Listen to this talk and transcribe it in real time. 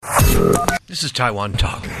This is Taiwan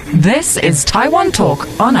Talk. This is Taiwan Talk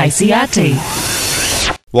on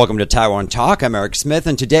ICRT. Welcome to Taiwan Talk. I'm Eric Smith,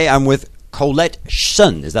 and today I'm with Colette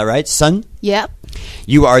Sun. Is that right? Sun? Yep.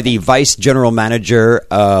 You are the Vice General Manager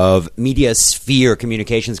of Media Sphere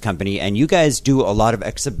Communications Company, and you guys do a lot of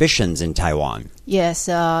exhibitions in Taiwan. Yes,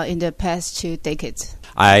 in the past 2 decades.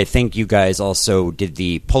 I think you guys also did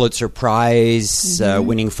the Pulitzer Prize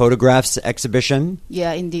winning photographs exhibition.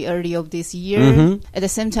 Yeah, in the early of this year. At the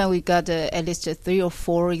same time, we got at least 3 or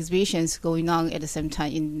 4 exhibitions going on at the same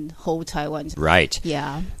time in whole Taiwan. Right.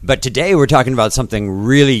 Yeah. But today we're talking about something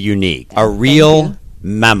really unique. A real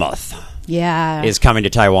mammoth is coming to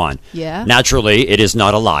Taiwan. Yeah. Naturally, it is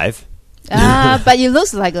not alive. But it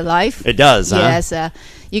looks like alive. It does, huh? Yes.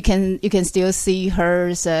 You can still see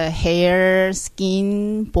her hair,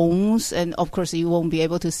 skin, bones, and of course you won't be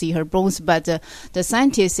able to see her bones. But the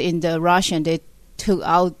scientists in the Russian, they took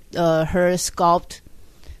out her scalp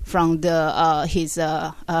from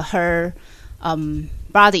her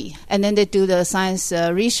body, and then they do the science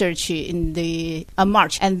research in the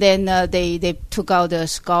March, and then they took out the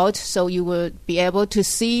scalp, so you will be able to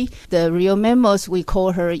see the real mammoth. We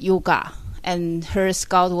call her Yuga. And her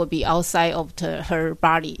skull will be outside of her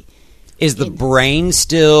body. Is the brain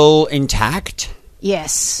still intact?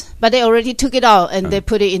 Yes, but they already took it out and they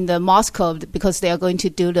put it in the Moscow because they are going to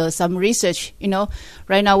do some research. You know,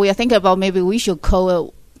 right now we are thinking about maybe we should call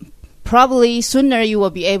it. Probably sooner you will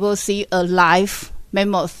be able to see a live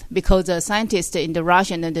mammoth because the scientists in the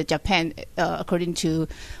Russian and the Japan, according to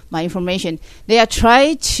my information, they are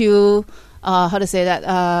trying to.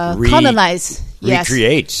 Colonize,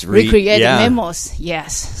 recreate mammoths.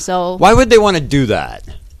 Yes. So why would they want to do that?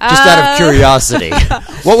 Just out of curiosity,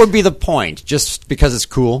 what would be the point? Just because it's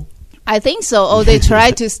cool? I think so. Or they try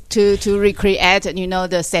to recreate,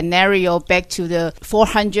 the scenario back to the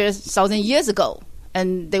 400,000 years ago,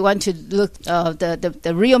 and they want to look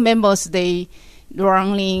the real mammoths they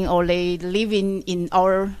running or they living in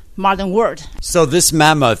our modern world. So this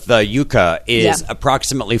mammoth, the Yucca, is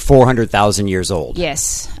approximately 400,000 years old.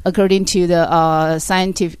 Yes, according to the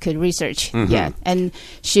scientific research. Yeah, and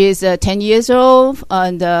she is 10 years old,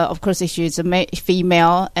 and of course she is a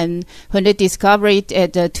female. And when they discovered it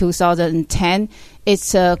at 2010,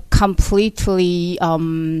 it's completely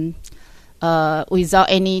without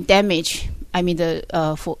any damage. I mean,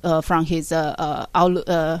 from his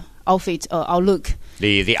outfit outlook.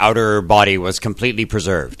 The outer body was completely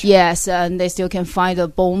preserved. Yes, and they still can find the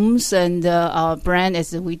bones and the brain,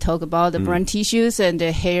 as we talk about, the brain tissues and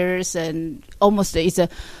the hairs, and almost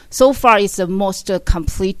so far it's the most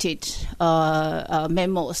completed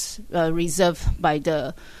mammoth reserved by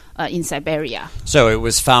the in Siberia. So it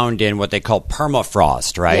was found in what they call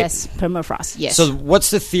permafrost, right? Yes, permafrost, yes. So what's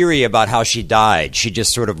the theory about how she died? She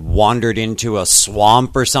just sort of wandered into a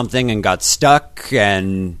swamp or something and got stuck,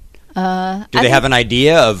 and do they have an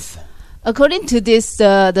idea of? According to this,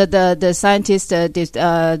 the scientists,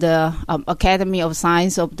 the Academy of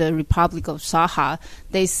Science of the Republic of Saha,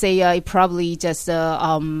 they say it probably just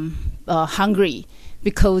hungry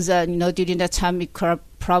because during that time it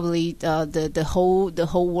probably the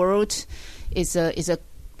whole world is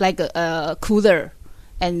like a cooler,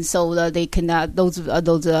 and so they cannot those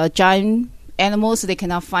giant animals, they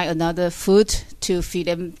cannot find another food to feed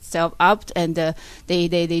themselves up, and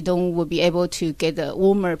they don't will be able to get a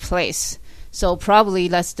warmer place. So probably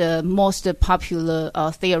that's the most popular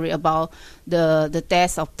theory about the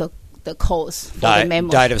death of the cause for the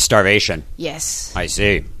mammoth. Died of starvation. Yes. I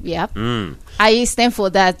see. Yep. I stand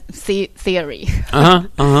for that theory.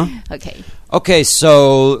 Okay. Okay,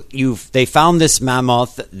 so they found this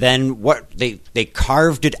mammoth. Then what? They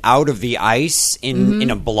carved it out of the ice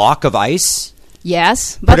in a block of ice.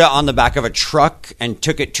 Yes, put it on the back of a truck and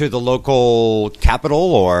took it to the local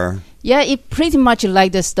capital, or it pretty much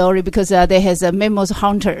like the story because there has mammoth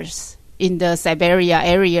hunters in the Siberia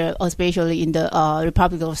area, especially in the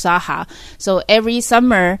Republic of Saha. So every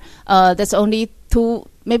summer, that's only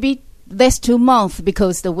maybe less 2 months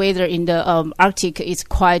because the weather in the Arctic is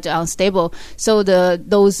quite unstable. So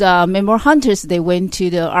those mammoth hunters, they went to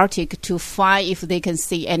the Arctic to find if they can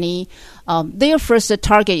see any. Their first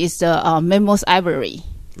target is the mammoth ivory.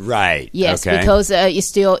 Right. Yes, okay. Because it's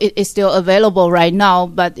still available right now,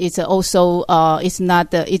 but it's also it's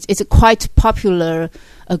not it's a quite popular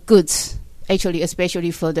goods actually,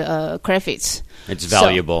 especially for the crayfish. It's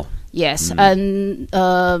valuable. So, yes, and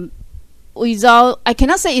I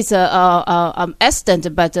cannot say it's a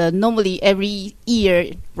accident, but normally every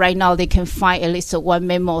year right now they can find at least one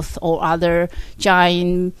mammoth or other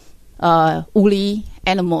giant woolly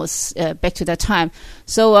animals back to that time.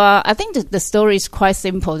 So I think the story is quite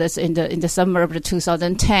simple. That's in the summer of the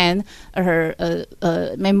 2010. Her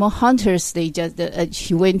mammoth hunters, they just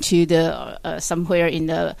she went to the somewhere in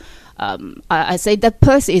the I say that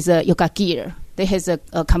place is Yokagir. There has a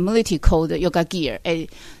community called Yokagir.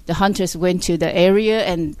 The hunters went to the area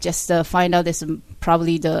and just find out there's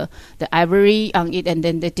probably the ivory on it, and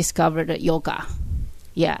then they discovered the yoga.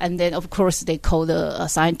 Yeah, and then of course they called a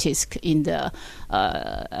scientist in the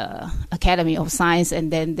Academy of Science,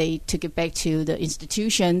 and then they took it back to the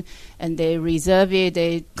institution and they reserve it,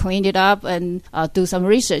 they cleaned it up and do some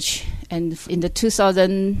research. And in the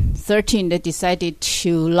 2013, they decided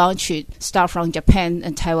to launch it, start from Japan,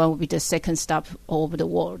 and Taiwan will be the second stop all over the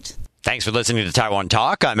world. Thanks for listening to Taiwan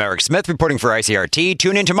Talk. I'm Eric Smith reporting for ICRT.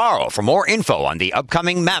 Tune in tomorrow for more info on the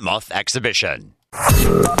upcoming Mammoth exhibition.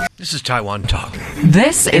 This is Taiwan Talk.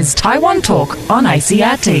 This is Taiwan Talk on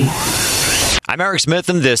ICRT. I'm Eric Smith,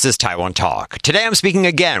 and this is Taiwan Talk. Today I'm speaking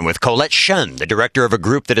again with Colette Shen, the director of a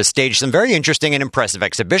group that has staged some very interesting and impressive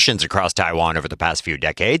exhibitions across Taiwan over the past few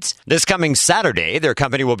decades. This coming Saturday, their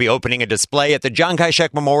company will be opening a display at the Chiang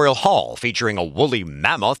Kai-shek Memorial Hall featuring a woolly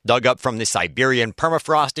mammoth dug up from the Siberian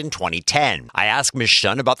permafrost in 2010. I asked Ms.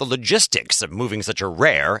 Shen about the logistics of moving such a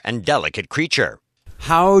rare and delicate creature.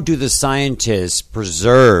 How do the scientists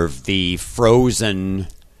preserve the frozen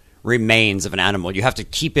remains of an animal? You have to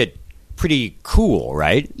keep it pretty cool,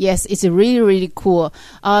 right? Yes, it's really, really cool.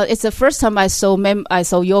 It's the first time I saw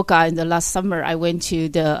yoga in the last summer. I went to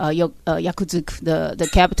the Yakutsk, the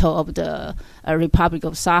capital of the Republic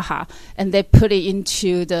of Saha, and they put it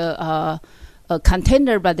into the a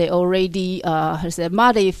container, but they already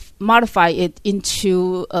modify it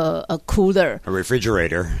into a cooler, a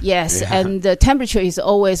refrigerator. Yes, yeah. And the temperature is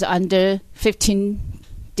always under 15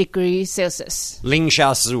 degrees Celsius. 零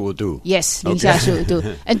下15度. Yes, 零下15度.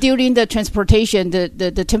 And during the transportation,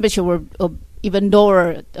 the temperature were even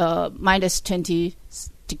lower, minus 20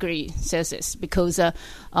 degrees Celsius, because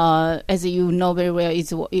as you know very well,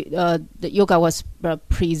 the yoga was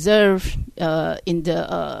preserved in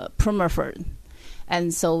the permafrost.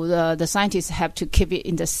 And so the scientists have to keep it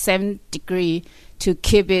in the same degree to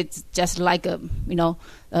keep it just like the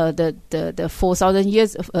 4,000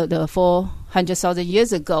 years, the 400,000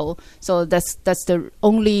 years ago. So that's the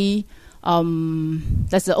only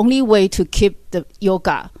way to keep the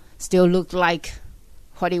yoga still look like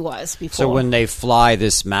what it was before. So when they fly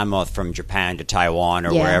this mammoth from Japan to Taiwan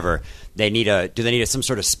or wherever, do they need some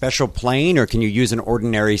sort of special plane, or can you use an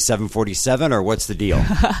ordinary 747, or what's the deal?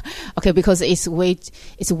 Okay, because it's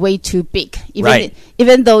way too big.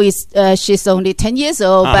 Even though she's only 10 years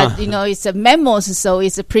old, but it's a mammoth, so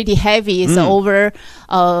it's pretty heavy. It's over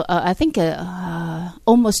I think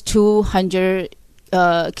almost 200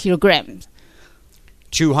 kilograms.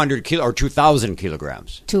 200 kilo or 2,000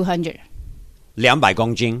 kilograms. 200. 200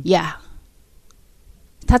公斤. Yeah.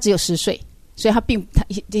 她只有10岁. So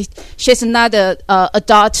she's not an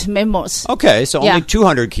adult mammoth. Okay, so only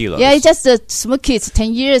 200 kilos. Yeah, it's just a small kid,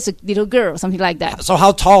 10 years, little girl, something like that. So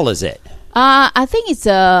how tall is it? I think it's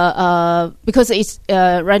because it's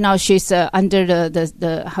right now she's under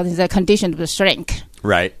the how is that condition of the shrink.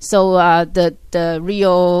 Right. So the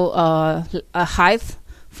real height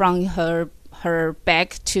from her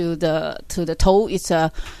back to the toe is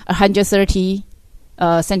 130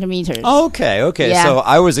 centimeters. Okay. Yeah. So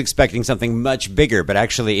I was expecting something much bigger, but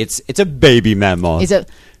actually it's a baby mammoth. It's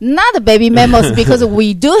not a baby mammoth because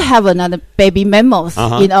we do have another baby mammoth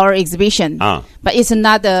in our exhibition, but it's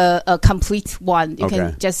not a complete one. You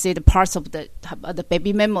can just see the parts of the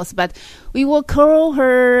baby mammoth, but we will call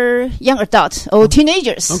her young adult or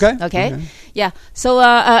teenagers. Okay. Yeah. So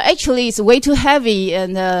actually, it's way too heavy,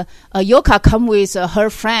 and Yoka come with her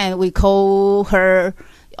friend. We call her.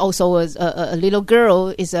 Also, a little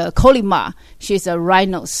girl is a Kolima. She's a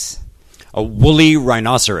rhinos. A woolly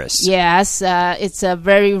rhinoceros. Yes, it's a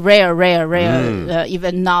very rare,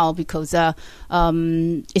 even now, because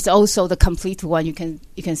it's also the complete one. You can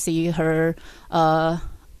see her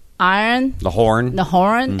iron, the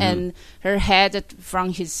horn, and her head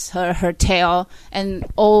from her tail, and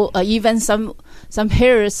all even some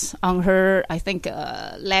hairs on her. I think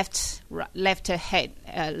left head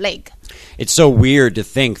leg. It's so weird to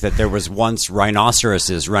think that there was once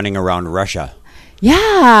rhinoceroses running around Russia.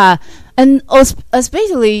 Yeah, and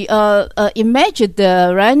especially imagine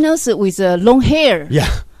the rhinos with long hair.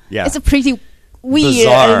 Yeah. It's a pretty weird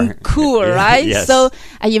bizarre and cool, right? Yes. So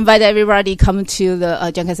I invite everybody come to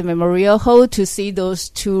the Chiang Kai-shek Memorial Hall to see those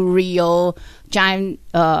two real giant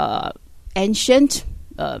ancient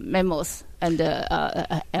mammoths and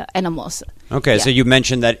animals. Okay, Yeah. so you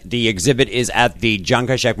mentioned that the exhibit is at the Chiang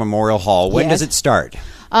Kai-shek Memorial Hall. When does it start?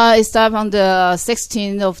 It starts on the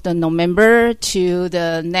 16th of the November to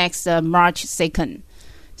the next March 2nd.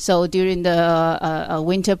 So during the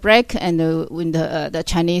winter break and when the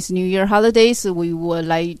Chinese New Year holidays, we would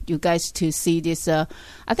like you guys to see this. I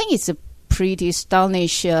think it's a pretty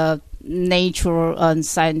astonishing natural and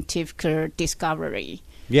scientific discovery.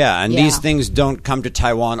 Yeah, and these things don't come to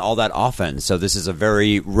Taiwan all that often, so this is a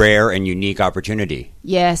very rare and unique opportunity.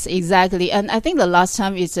 Yes, exactly. And I think the last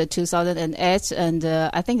time is 2008, and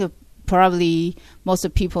I think probably most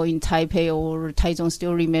of people in Taipei or Taichung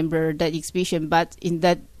still remember that exhibition. But in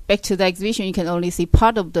that back to the exhibition, you can only see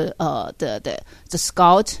part of the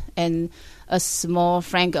scout and a small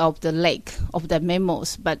flank of the lake of the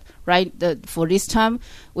mammoths. But for this time,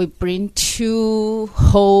 we bring 2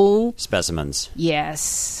 whole specimens.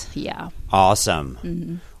 Yes, yeah. Awesome.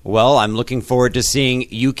 Mm-hmm. Well, I'm looking forward to seeing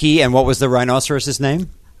Yuki, and what was the rhinoceros's name?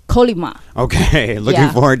 Kolima. Okay, looking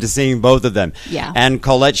forward to seeing both of them. Yeah. And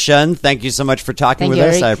Colette Shen, thank you so much for talking with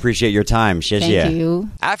us. Eric. I appreciate your time. Xie xie. Thank you.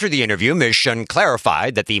 After the interview, Ms. Shen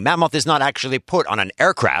clarified that the Mammoth is not actually put on an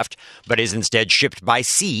aircraft, but is instead shipped by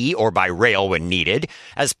sea or by rail when needed,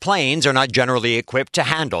 as planes are not generally equipped to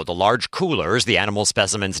handle the large coolers the animal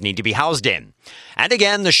specimens need to be housed in. And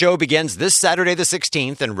again, the show begins this Saturday the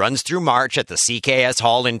 16th and runs through March at the CKS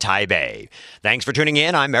Hall in Taipei. Thanks for tuning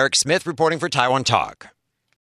in. I'm Eric Smith reporting for Taiwan Talk.